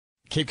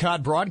Cape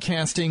Cod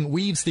Broadcasting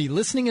weaves the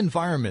listening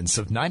environments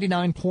of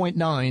 99.9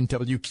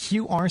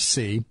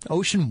 WQRC,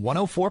 Ocean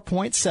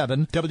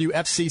 104.7,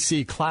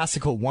 WFCC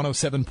Classical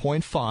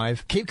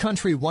 107.5, Cape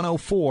Country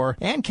 104,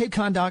 and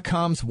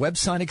CapeCon.com's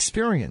website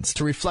experience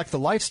to reflect the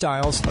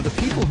lifestyles of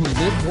the people who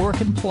live, work,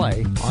 and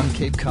play on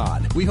Cape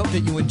Cod. We hope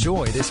that you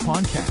enjoy this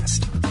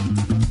podcast.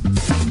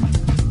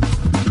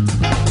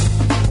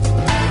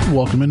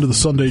 Welcome into the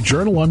Sunday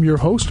Journal. I'm your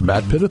host,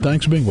 Matt Pitta.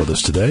 Thanks for being with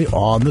us today.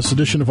 On this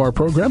edition of our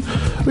program,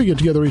 we get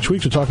together each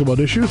week to talk about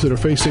issues that are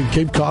facing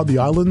Cape Cod, the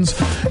islands,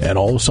 and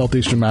all of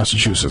southeastern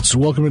Massachusetts.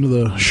 Welcome into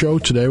the show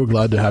today. We're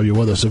glad to have you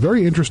with us. A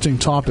very interesting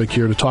topic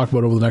here to talk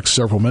about over the next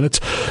several minutes.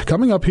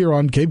 Coming up here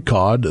on Cape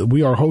Cod,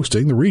 we are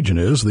hosting, the region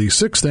is, the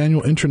 6th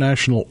Annual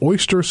International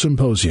Oyster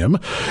Symposium.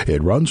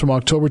 It runs from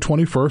October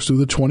 21st through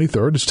the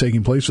 23rd. It's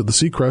taking place at the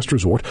Sea Crest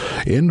Resort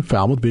in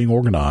Falmouth, being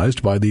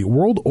organized by the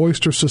World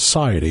Oyster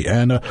Society.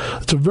 And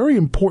it's a very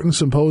important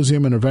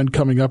symposium and event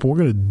coming up, and we're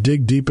going to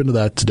dig deep into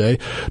that today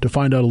to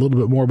find out a little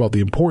bit more about the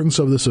importance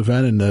of this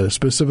event and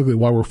specifically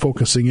why we're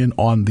focusing in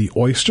on the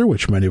oyster,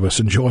 which many of us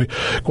enjoy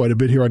quite a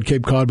bit here on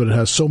Cape Cod, but it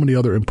has so many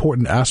other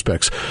important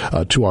aspects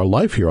to our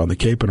life here on the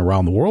Cape and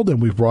around the world. And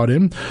we've brought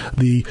in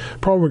the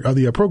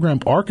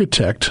program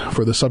architect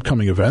for this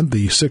upcoming event,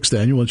 the 6th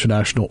Annual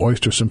International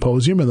Oyster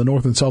Symposium, and the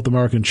North and South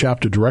American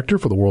Chapter Director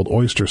for the World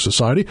Oyster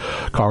Society,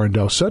 Kahren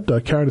Dowcett.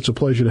 Kahren, it's a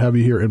pleasure to have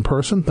you here in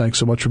person. Thanks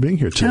so much for being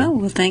here today. Oh,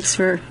 well, thanks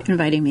for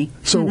inviting me.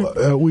 So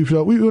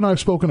you and I have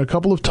spoken a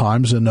couple of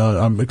times, and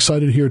I'm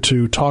excited here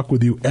to talk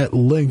with you at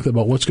length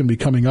about what's going to be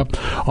coming up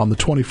on the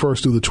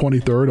 21st through the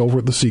 23rd over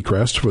at the Sea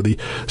Crest for the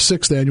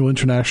 6th Annual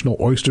International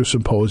Oyster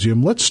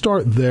Symposium. Let's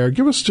start there.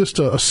 Give us just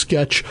a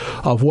sketch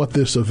of what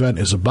this event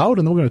is about,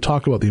 and then we're going to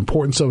talk about the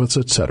importance of it,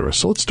 et cetera.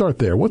 So let's start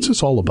there. What's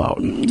this all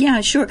about?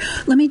 Yeah, sure.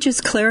 Let me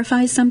just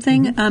clarify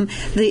something.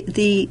 Mm-hmm.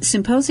 The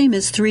symposium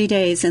is 3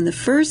 days, and the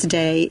first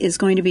day is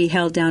going to be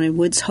held down in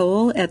Woods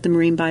Hole at the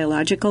Marine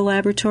Biological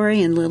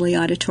Laboratory in Lilly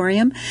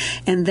Auditorium,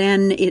 and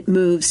then it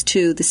moves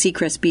to the Sea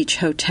Crest Beach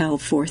Hotel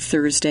for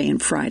Thursday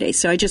and Friday.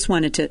 So I just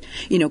wanted to,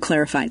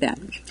 clarify that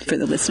for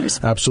the listeners.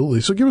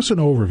 Absolutely. So give us an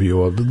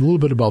overview of a little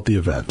bit about the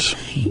event.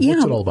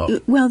 What's it all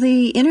about? Well,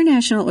 the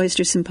International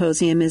Oyster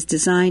Symposium is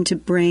designed to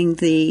bring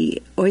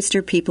the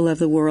oyster people of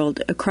the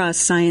world across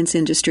science,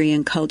 industry,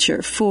 and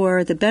culture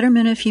for the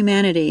betterment of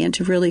humanity, and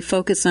to really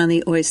focus on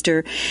the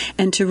oyster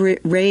and to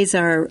raise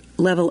our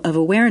level of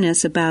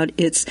awareness about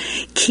its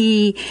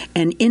key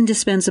and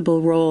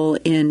indispensable role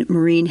in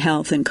marine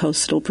health and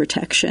coastal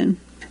protection.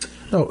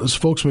 Now, as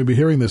folks may be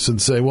hearing this and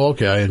say, well,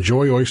 okay, I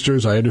enjoy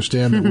oysters. I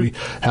understand that we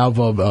have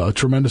a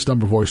tremendous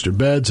number of oyster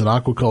beds and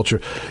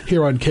aquaculture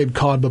here on Cape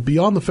Cod. But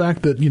beyond the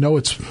fact that,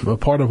 it's a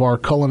part of our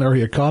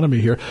culinary economy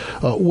here,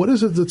 what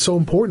is it that's so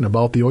important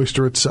about the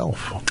oyster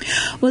itself?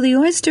 Well, the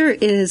oyster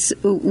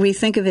we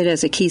think of it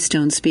as a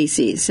keystone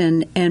species.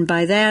 And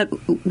by that,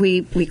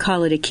 we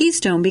call it a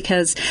keystone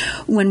because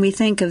when we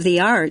think of the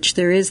arch,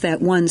 there is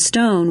that one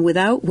stone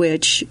without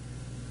which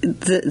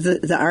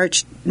the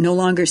arch no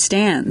longer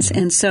stands.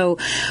 And so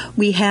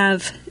we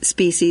have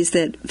species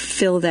that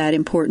fill that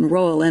important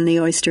role, and the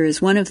oyster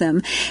is one of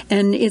them.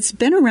 And it's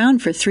been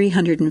around for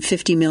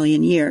 350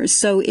 million years.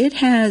 So it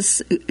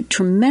has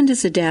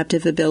tremendous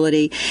adaptive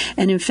ability.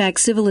 And in fact,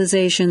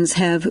 civilizations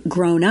have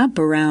grown up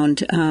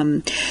around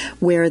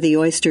where the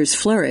oysters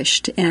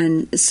flourished.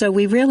 And so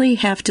we really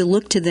have to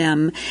look to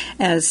them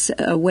as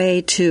a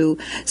way to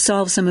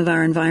solve some of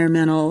our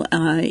environmental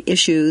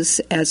issues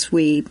as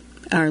we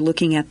are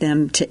looking at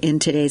them in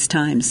today's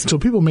times. So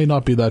people may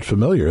not be that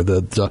familiar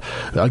that,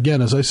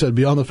 again, as I said,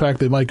 beyond the fact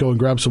they might go and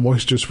grab some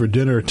oysters for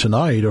dinner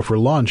tonight or for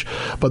lunch,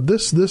 but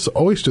this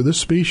oyster, this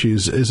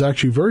species, is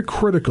actually very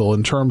critical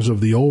in terms of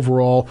the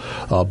overall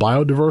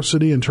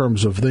biodiversity, in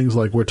terms of things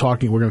like we're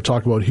going to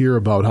talk about here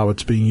about how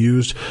it's being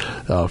used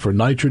for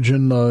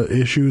nitrogen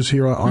issues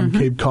here on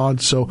Cape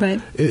Cod. So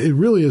right. It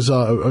really is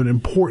an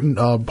important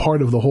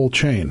part of the whole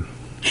chain.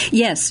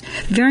 Yes,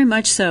 very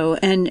much so.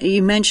 And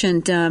you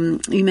mentioned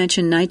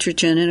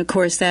nitrogen, and of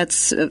course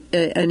that's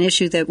an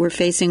issue that we're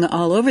facing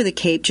all over the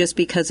Cape just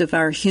because of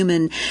our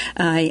human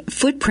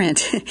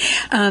footprint.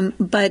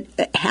 But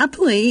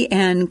happily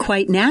and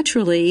quite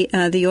naturally,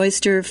 the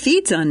oyster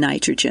feeds on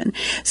nitrogen.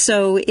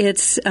 So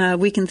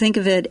we can think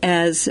of it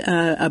as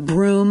a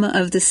broom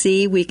of the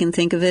sea. We can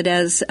think of it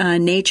as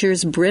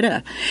nature's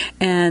Brita,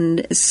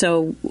 and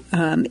so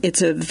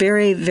it's a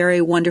very, very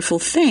wonderful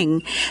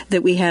thing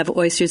that we have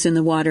oysters in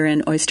the water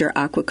and oyster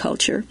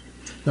aquaculture.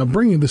 Now,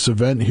 bringing this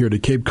event here to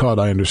Cape Cod,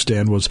 I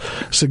understand, was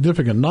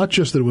significant. Not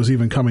just that it was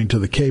even coming to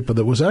the Cape, but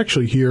that it was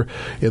actually here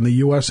in the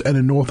U.S. and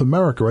in North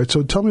America, right?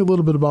 So tell me a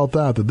little bit about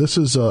that this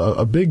is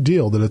a big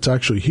deal that it's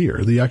actually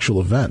here, the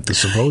actual event, the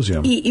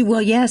symposium.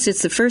 Well, yes,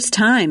 it's the first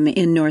time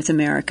in North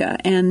America,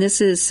 and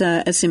this is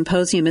a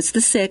symposium. It's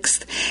the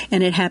 6th,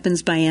 and it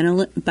happens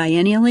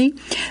biennially.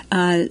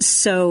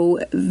 So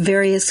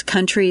various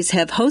countries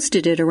have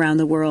hosted it around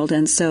the world,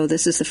 and so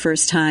this is the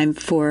first time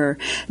for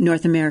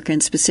North America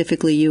and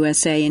specifically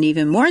USA, and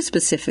even more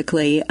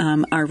specifically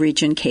our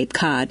region, Cape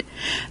Cod,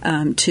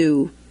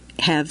 to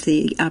have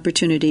the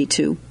opportunity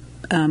to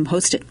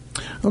host it.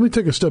 Let me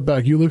take a step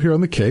back. You live here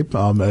on the Cape,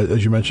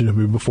 as you mentioned to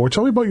me before.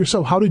 Tell me about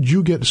yourself. How did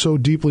you get so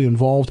deeply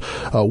involved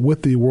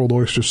with the World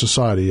Oyster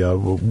Society?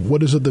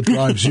 What is it that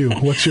drives you?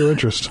 What's your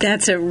interest?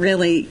 That's a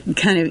really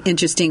kind of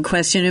interesting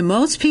question, and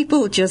most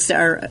people just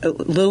are a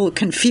little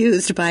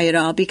confused by it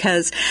all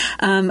because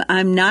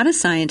I'm not a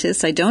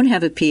scientist. I don't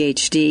have a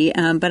PhD,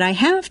 but I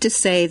have to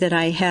say that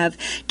I have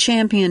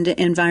championed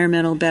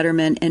environmental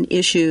betterment and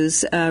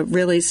issues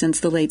really since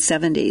the late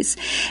 70s.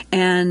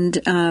 And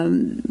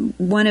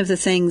one of the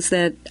things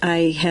that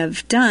I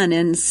have done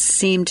and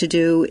seem to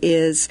do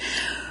is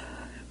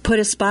put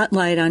a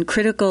spotlight on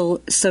critical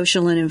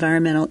social and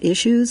environmental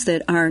issues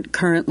that aren't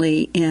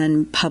currently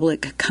in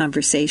public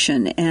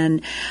conversation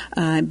and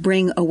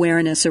bring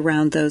awareness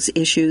around those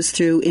issues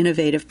through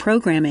innovative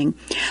programming.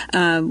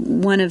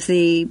 One of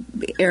the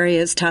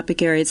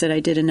topic areas that I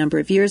did a number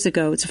of years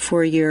ago, it's a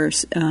 4-year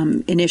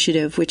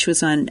initiative, which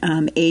was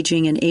on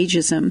aging and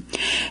ageism.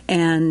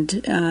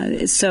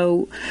 And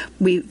so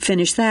we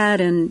finished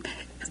that and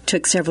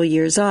took several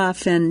years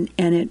off, and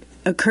it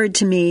occurred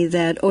to me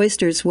that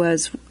oysters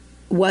was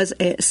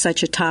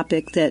such a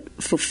topic that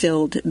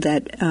fulfilled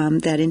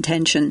that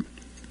intention.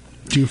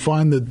 Do you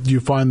find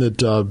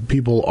that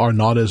people are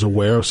not as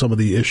aware of some of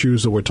the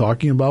issues that we're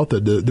talking about?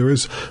 That there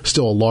is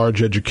still a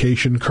large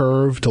education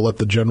curve to let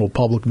the general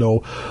public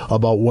know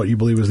about what you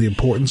believe is the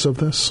importance of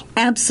this?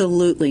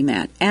 Absolutely,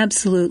 Matt.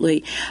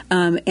 Absolutely.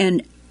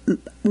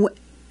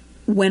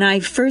 When I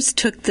first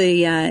took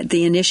the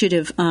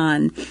initiative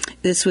on,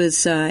 this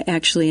was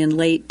actually in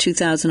late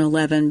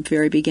 2011,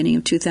 very beginning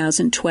of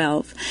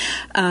 2012,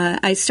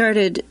 I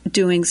started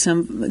doing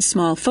some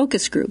small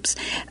focus groups,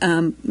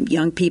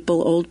 young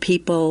people, old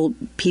people,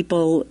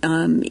 people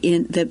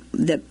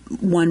that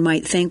one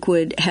might think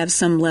would have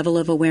some level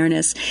of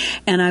awareness.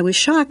 And I was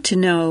shocked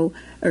to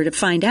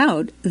find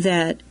out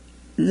that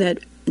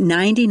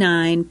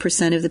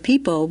 99% of the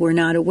people were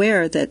not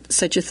aware that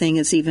such a thing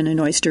as even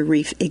an oyster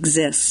reef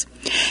exists.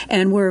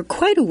 And we're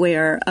quite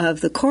aware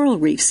of the coral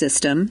reef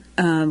system,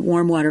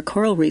 warm water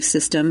coral reef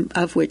system,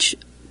 of which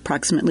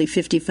approximately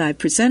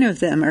 55% of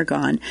them are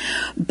gone.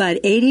 But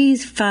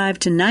 85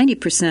 to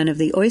 90% of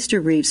the oyster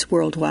reefs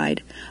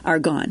worldwide are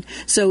gone.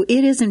 So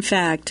it is, in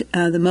fact,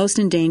 the most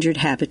endangered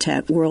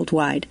habitat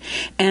worldwide.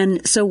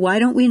 And so why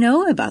don't we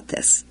know about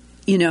this?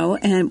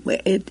 And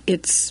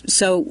it's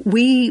so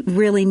we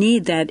really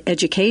need that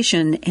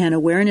education and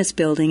awareness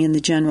building in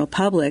the general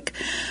public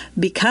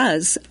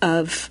because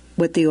of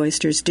what the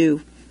oysters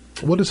do.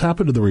 What has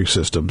happened to the reef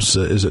systems?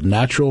 Is it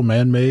natural,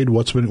 man-made?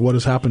 What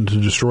has happened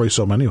to destroy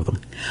so many of them?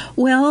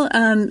 Well,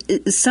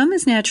 some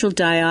is natural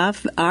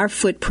die-off, our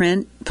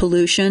footprint,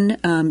 pollution,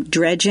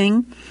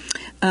 dredging,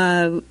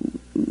 all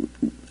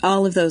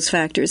of those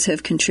factors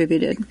have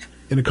contributed.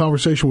 In a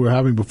conversation we were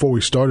having before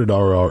we started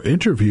our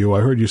interview, I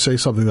heard you say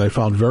something that I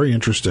found very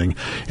interesting,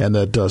 and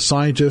that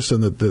scientists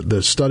and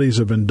the studies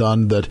have been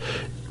done that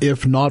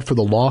if not for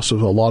the loss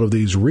of a lot of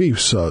these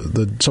reefs,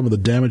 some of the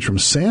damage from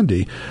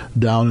Sandy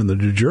down in the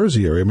New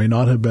Jersey area may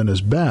not have been as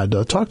bad.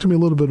 Talk to me a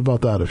little bit about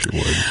that, if you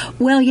would.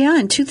 Well, yeah,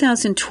 in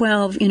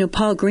 2012,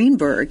 Paul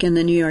Greenberg in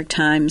the New York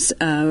Times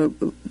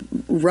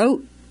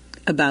wrote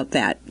about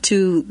that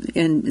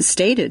and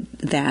stated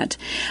that,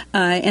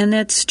 and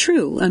that's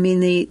true. I mean,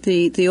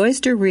 the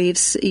oyster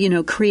reefs,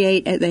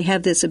 they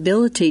have this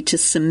ability to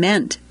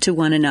cement to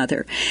one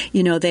another.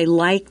 They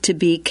like to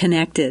be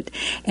connected,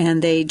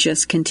 and they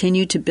just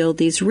continue to build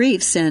these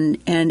reefs, and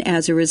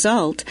as a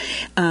result,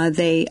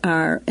 they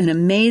are an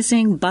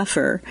amazing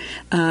buffer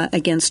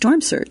against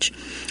storm surge,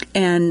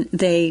 and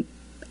they,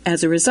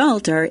 as a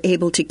result, are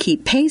able to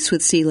keep pace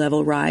with sea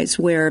level rise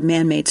where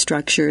man-made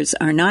structures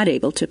are not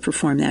able to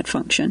perform that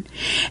function.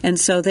 And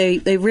so they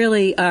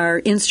really are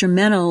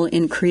instrumental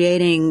in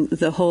creating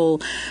the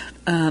whole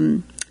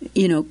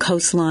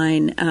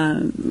coastline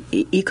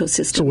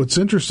ecosystem. So what's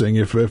interesting,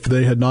 if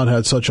they had not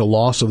had such a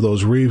loss of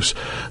those reefs,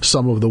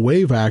 some of the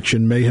wave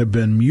action may have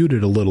been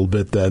muted a little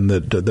bit then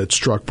that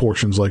struck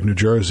portions like New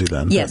Jersey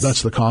then. Yes.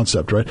 That's the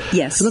concept, right?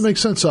 Yes. And that makes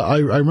sense. I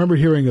remember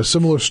hearing a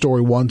similar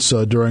story once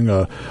during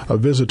a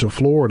visit to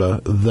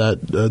Florida that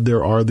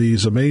there are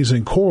these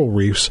amazing coral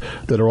reefs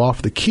that are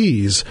off the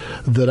Keys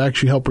that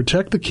actually help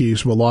protect the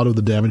Keys from a lot of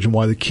the damage, and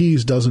why the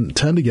Keys doesn't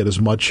tend to get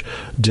as much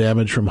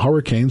damage from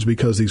hurricanes,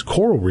 because these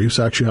coral reefs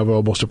actually have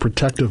almost a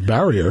protective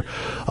barrier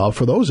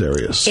for those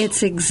areas.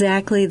 It's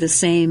exactly the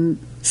same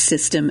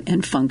system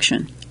and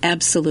function.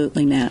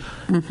 Absolutely, Matt.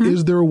 Mm-hmm.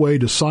 Is there a way,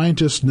 do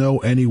scientists know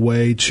any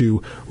way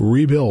to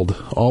rebuild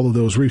all of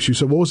those reefs? You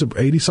said, what was it,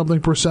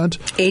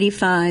 80-something%?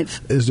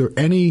 85. Is there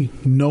any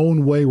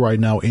known way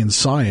right now in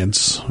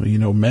science,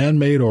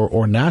 man-made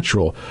or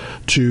natural,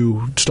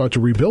 to start to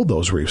rebuild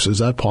those reefs? Is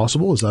that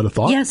possible? Is that a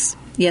thought?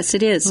 Yes,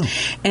 it is.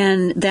 Oh.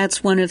 And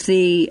that's one of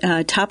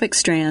the topic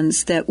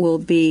strands that will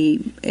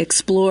be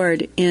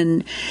explored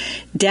in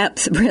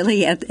depth,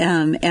 really, at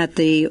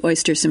the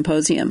Oyster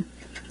Symposium.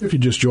 If you're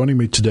just joining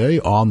me today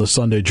on the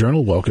Sunday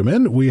Journal, welcome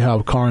in. We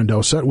have Kahren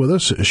Dowcett with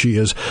us. She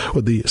is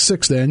with the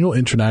 6th Annual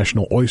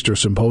International Oyster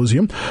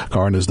Symposium.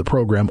 Kahren is the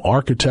program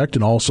architect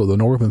and also the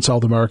North and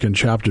South American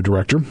chapter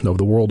director of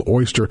the World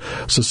Oyster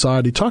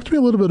Society. Talk to me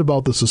a little bit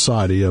about the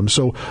society.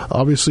 So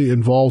obviously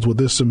involved with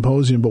this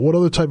symposium, but what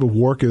other type of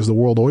work is the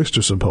World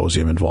Oyster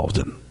Symposium involved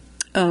in?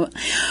 Oh,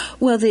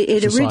 well,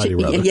 it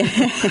originated.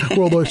 Yeah.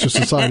 World Oyster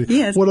Society.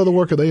 Yes. What other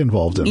work are they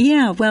involved in?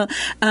 Yeah, well,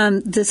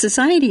 the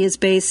society is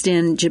based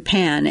in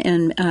Japan,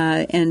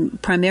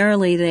 and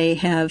primarily they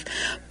have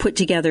put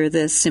together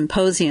this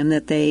symposium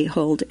that they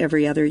hold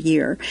every other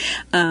year.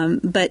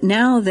 But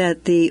now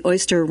that the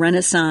oyster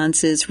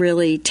renaissance is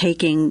really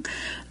taking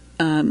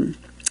it's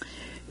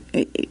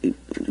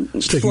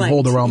taking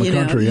hold around the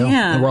country,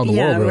 around the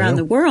world, around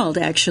the world,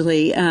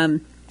 actually.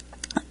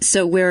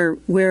 So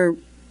we're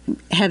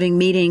having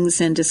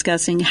meetings and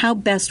discussing how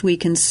best we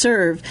can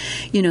serve,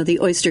 the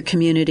oyster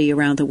community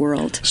around the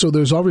world. So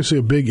there's obviously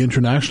a big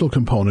international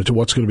component to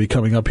what's going to be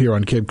coming up here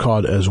on Cape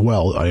Cod as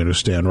well, I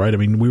understand, right? I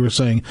mean, we were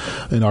saying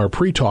in our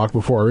pre-talk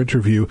before our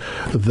interview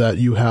that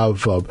you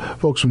have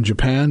folks from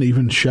Japan,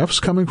 even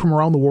chefs coming from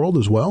around the world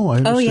as well, I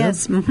understand. Oh,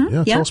 yes. Mm-hmm.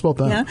 Yeah, tell us about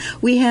that. Yeah.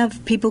 We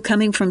have people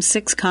coming from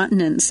 6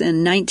 continents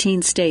and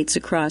 19 states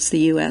across the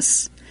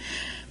U.S.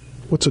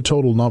 What's a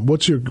total number?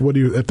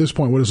 At this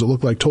point, what does it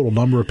look like? Total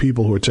number of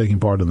people who are taking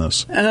part in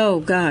this? Oh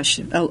gosh,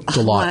 it's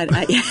a lot.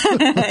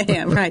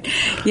 Yeah, right.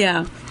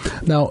 Yeah.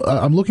 Now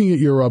I'm looking at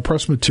your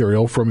press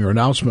material from your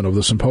announcement of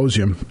the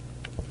symposium.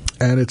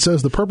 And it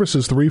says the purpose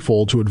is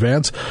threefold: to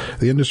advance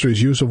the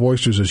industry's use of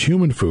oysters as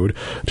human food,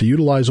 to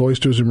utilize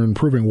oysters in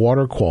improving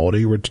water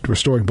quality,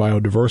 restoring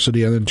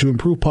biodiversity, and then to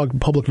improve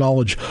public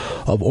knowledge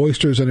of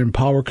oysters and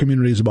empower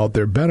communities about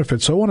their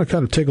benefits. So I want to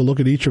kind of take a look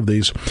at each of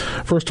these.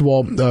 First of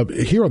all,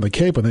 here on the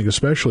Cape, I think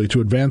especially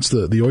to advance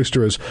the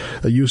oyster as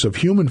a use of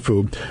human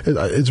food,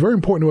 it's very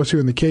important to us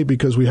here in the Cape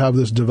because we have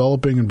this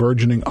developing and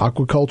burgeoning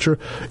aquaculture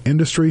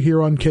industry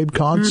here on Cape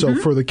Cod. Mm-hmm. So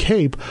for the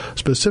Cape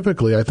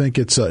specifically, I think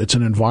it's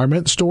an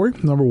environment story.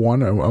 Number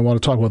one, I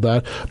want to talk about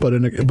that, but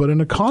an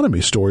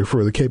economy story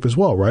for the Cape as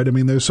well, right? I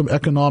mean, there's some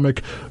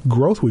economic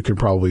growth we can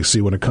probably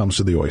see when it comes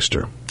to the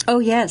oyster. Oh,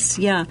 yes,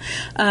 yeah.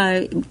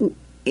 It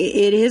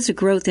is a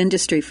growth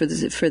industry for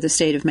the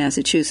state of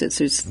Massachusetts.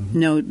 There's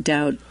no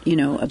doubt,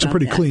 about that. It's a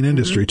pretty clean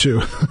industry,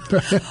 too.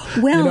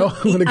 Well,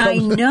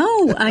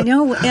 I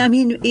know. I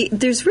mean,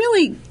 there's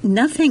really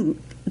nothing.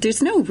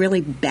 There's no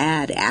really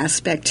bad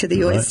aspect to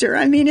the oyster.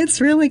 I mean,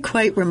 it's really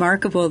quite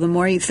remarkable the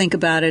more you think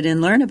about it and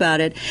learn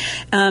about it.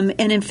 And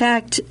in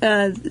fact,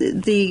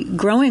 the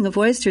growing of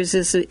oysters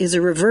is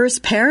a reverse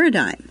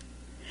paradigm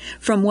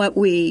from what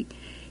we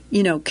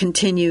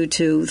continue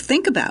to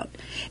think about.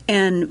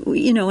 And,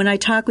 when I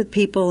talk with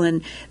people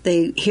and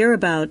they hear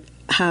about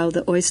how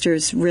the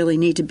oysters really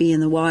need to be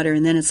in the water,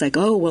 and then it's like,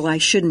 oh, well, I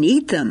shouldn't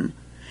eat them.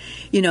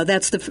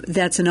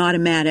 That's an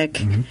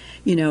automatic,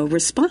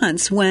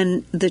 response,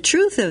 when the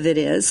truth of it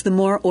is the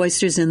more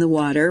oysters in the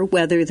water,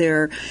 whether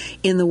they're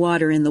in the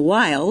water in the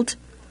wild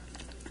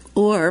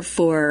or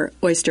for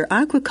oyster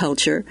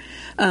aquaculture,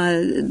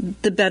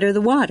 the better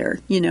the water,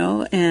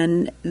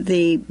 and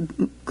the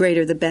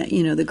greater the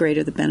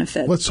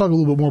benefit. Let's talk a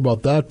little bit more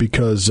about that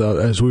because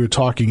as we were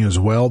talking as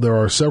well, there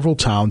are several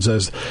towns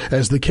as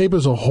the Cape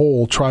as a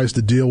whole tries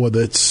to deal with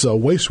its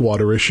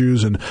wastewater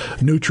issues and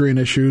nutrient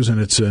issues and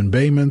its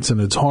embayments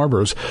and its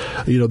harbors.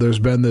 There's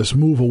been this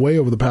move away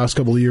over the past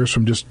couple of years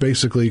from just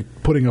basically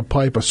putting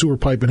a sewer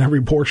pipe in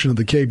every portion of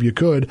the Cape you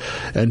could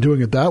and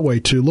doing it that way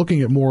to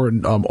looking at more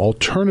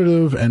alternative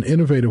and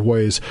innovative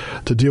ways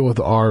to deal with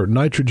our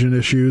nitrogen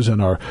issues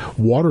and our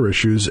water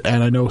issues.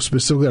 And I know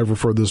specifically, I've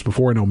referred to this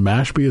before, I know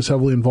Mashpee is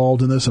heavily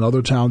involved in this, and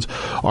other towns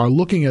are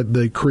looking at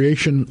the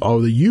creation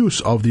of the use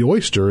of the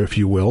oyster, if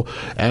you will,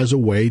 as a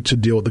way to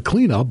deal with the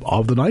cleanup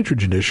of the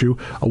nitrogen issue,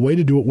 a way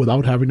to do it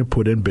without having to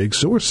put in big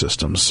sewer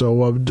systems.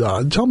 So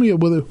tell me,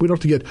 whether we don't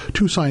have to get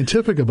too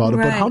scientific about it,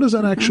 but how does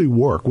that actually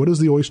work? What does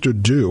the oyster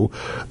do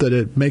that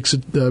it makes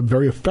it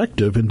very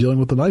effective in dealing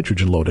with the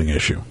nitrogen loading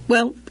issue?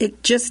 Well,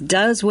 it just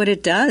does what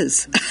it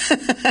does.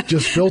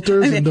 Just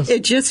filters?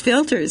 It just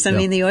filters. I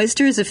mean, the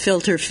oyster is a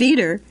filter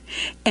feeder,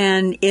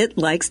 and it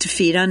likes to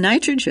feed on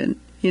nitrogen.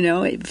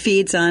 It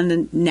feeds on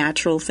the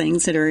natural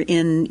things that are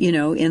in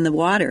the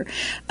water.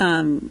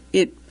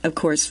 It, of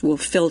course, will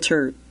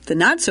filter the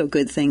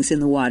not-so-good things in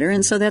the water.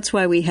 And so that's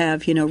why we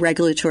have,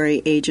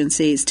 regulatory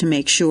agencies to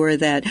make sure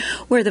that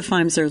where the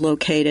farms are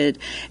located,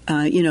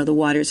 the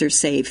waters are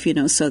safe,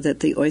 so that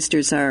the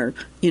oysters are,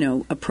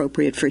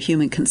 appropriate for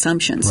human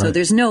consumption. Right. So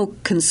there's no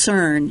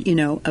concern,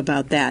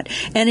 about that.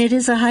 And it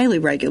is a highly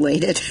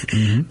regulated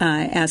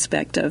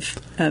aspect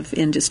of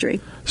industry.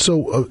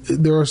 So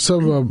there are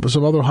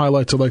some other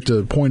highlights I'd like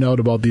to point out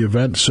about the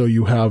event. So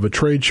you have a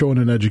trade show and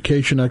an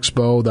education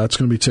expo. That's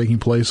going to be taking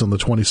place on the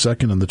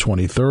 22nd and the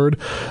 23rd.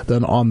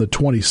 Then on the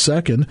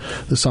 22nd,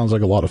 this sounds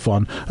like a lot of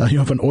fun, you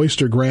have an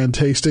oyster grand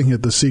tasting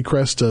at the Sea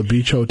Crest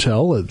Beach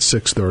Hotel at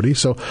 6:30.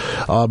 So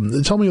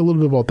tell me a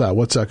little bit about that.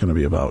 What's that going to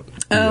be about?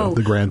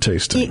 The grand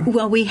tasting?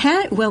 Well, we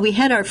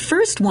had our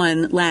first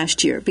one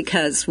last year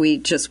because we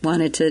just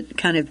wanted to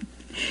kind of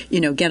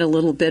get a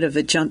little bit of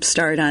a jump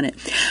start on it.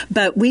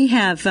 But we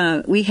have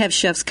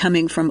chefs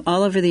coming from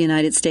all over the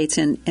United States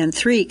and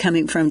 3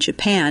 coming from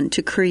Japan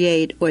to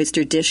create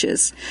oyster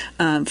dishes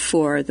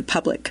for the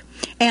public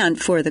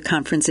and for the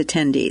conference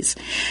attendees.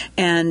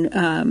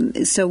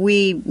 And so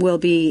we will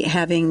be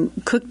having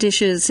cooked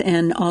dishes,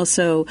 and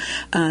also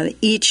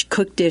each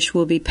cooked dish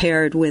will be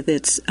paired with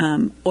its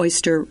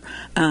oyster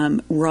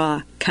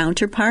raw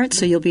counterpart.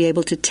 So you'll be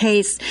able to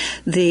taste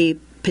the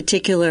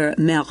particular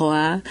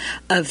merroir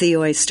of the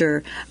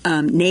oyster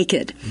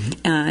naked,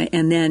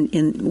 and then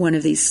in one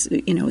of these,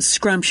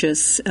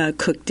 scrumptious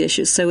cooked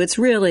dishes. So it's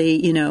really,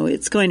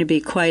 it's going to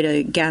be quite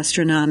a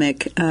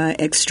gastronomic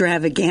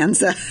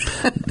extravaganza.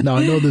 Now,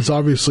 I know there's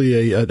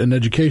obviously an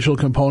educational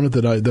component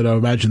that I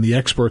imagine the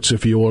experts,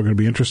 if you will, are going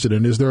to be interested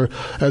in. Is there,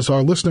 as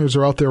our listeners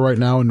are out there right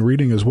now and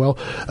reading as well,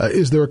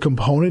 is there a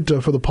component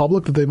for the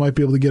public that they might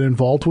be able to get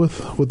involved with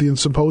the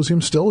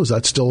symposium still? Is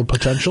that still a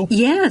potential?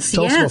 Yes,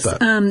 Tell us about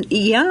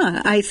that.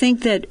 Yeah, I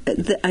think that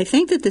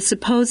the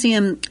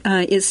symposium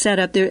is set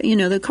up there.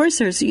 Of course,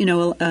 there's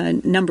a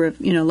number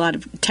of a lot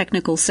of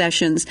technical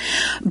sessions,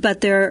 but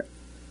there,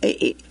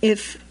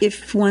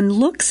 if one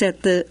looks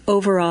at the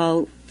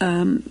overall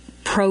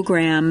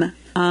program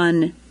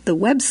on the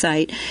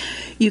website,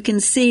 you can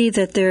see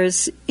that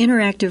there's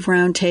interactive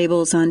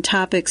roundtables on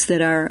topics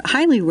that are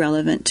highly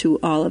relevant to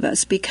all of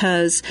us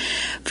because,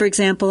 for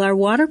example, our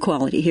water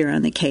quality here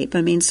on the Cape.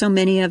 I mean, so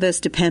many of us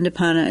depend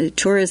upon a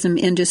tourism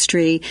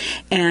industry,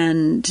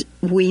 and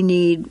we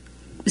need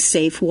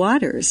safe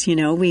waters.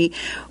 We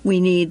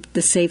need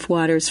the safe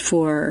waters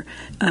for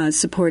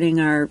supporting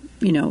our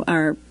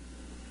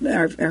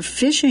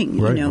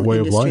fishing, right, way industry,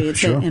 of life,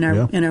 sure.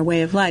 in our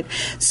way of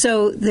life.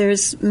 So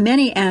there's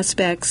many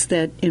aspects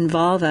that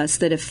involve us,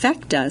 that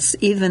affect us,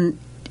 even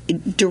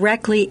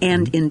directly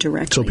and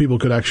indirectly. So people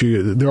could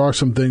actually, there are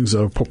some things,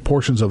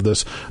 portions of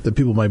this that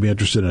people might be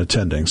interested in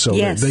attending. So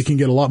yes. They can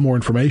get a lot more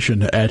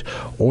information at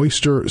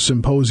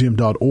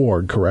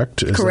oystersymposium.org,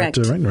 correct? Correct.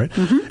 Is that right?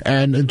 Mm-hmm.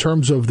 And in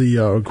terms of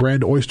the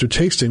Grand Oyster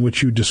Tasting,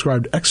 which you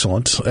described in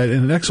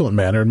an excellent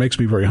manner, it makes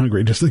me very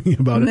hungry just thinking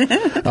about it.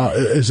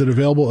 Is it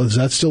available? Is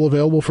that still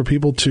available for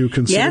people to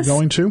consider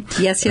going to?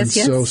 Yes.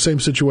 So same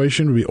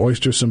situation would be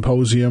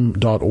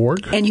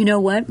oystersymposium.org. And you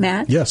know what,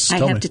 Matt? Yes, I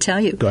have to tell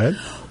you. Go ahead.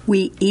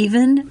 We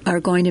even are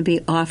going to be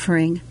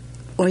offering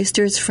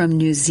oysters from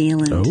New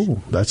Zealand.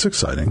 Oh, that's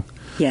exciting.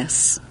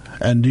 Yes.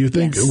 And do you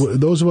think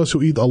those of us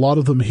who eat a lot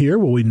of them here,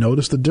 will we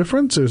notice the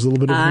difference? There's a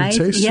little bit of a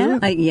taste to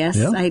it? Yes,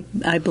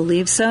 I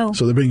believe so.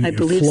 So they're being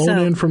flown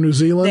in from New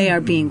Zealand? They are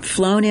being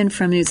flown in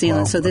from New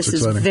Zealand. Wow, so this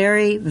is exciting.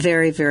 very,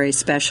 very, very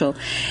special.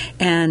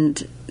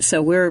 And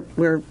so we're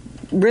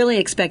really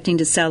expecting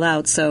to sell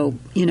out, so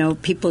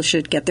people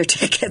should get their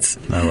tickets.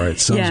 All right,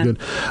 sounds good.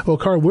 Well,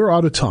 Kahren, we're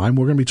out of time.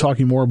 We're going to be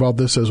talking more about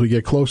this as we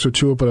get closer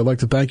to it, but I'd like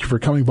to thank you for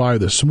coming by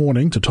this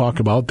morning to talk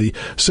about the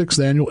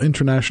 6th Annual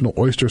International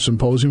Oyster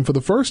Symposium, for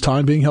the first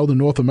time being held in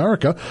North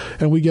America,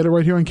 and we get it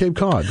right here on Cape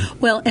Cod.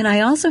 Well, and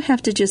I also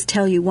have to just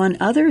tell you one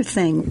other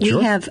thing. Sure.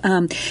 We have,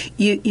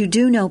 you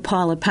do know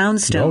Paula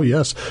Poundstone. Oh,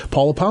 yes.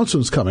 Paula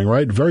Poundstone's coming,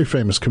 right? Very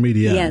famous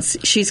comedian. Yes,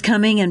 she's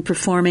coming and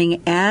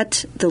performing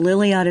at the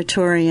Lilly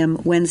Auditorium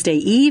Wednesday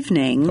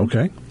evening.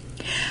 Okay.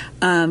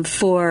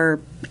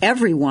 For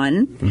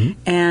everyone. Mm-hmm.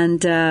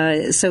 And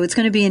so it's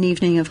going to be an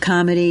evening of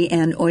comedy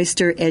and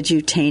oyster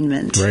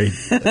edutainment. Great.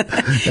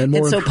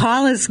 And so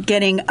Paula's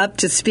getting up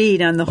to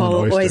speed on the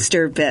whole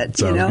oyster bit.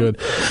 Sounds good.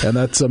 And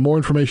that's more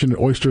information at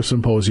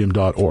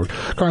oystersymposium.org.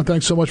 Kahren,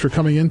 thanks so much for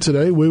coming in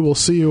today. We will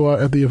see you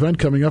at the event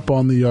coming up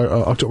on the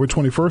October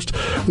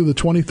 21st through the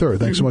 23rd.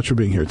 Thanks so much for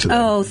being here today.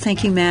 Oh,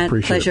 thank you, Matt.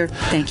 Appreciate Pleasure. it.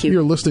 Thank you.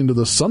 You're listening to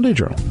the Sunday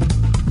Journal.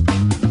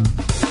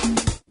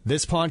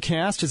 This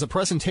podcast is a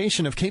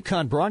presentation of Cape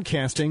Cod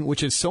Broadcasting,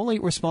 which is solely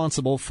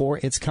responsible for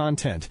its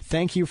content.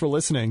 Thank you for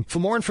listening. For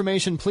more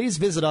information, please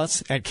visit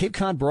us at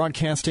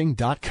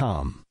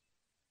capecodbroadcasting.com.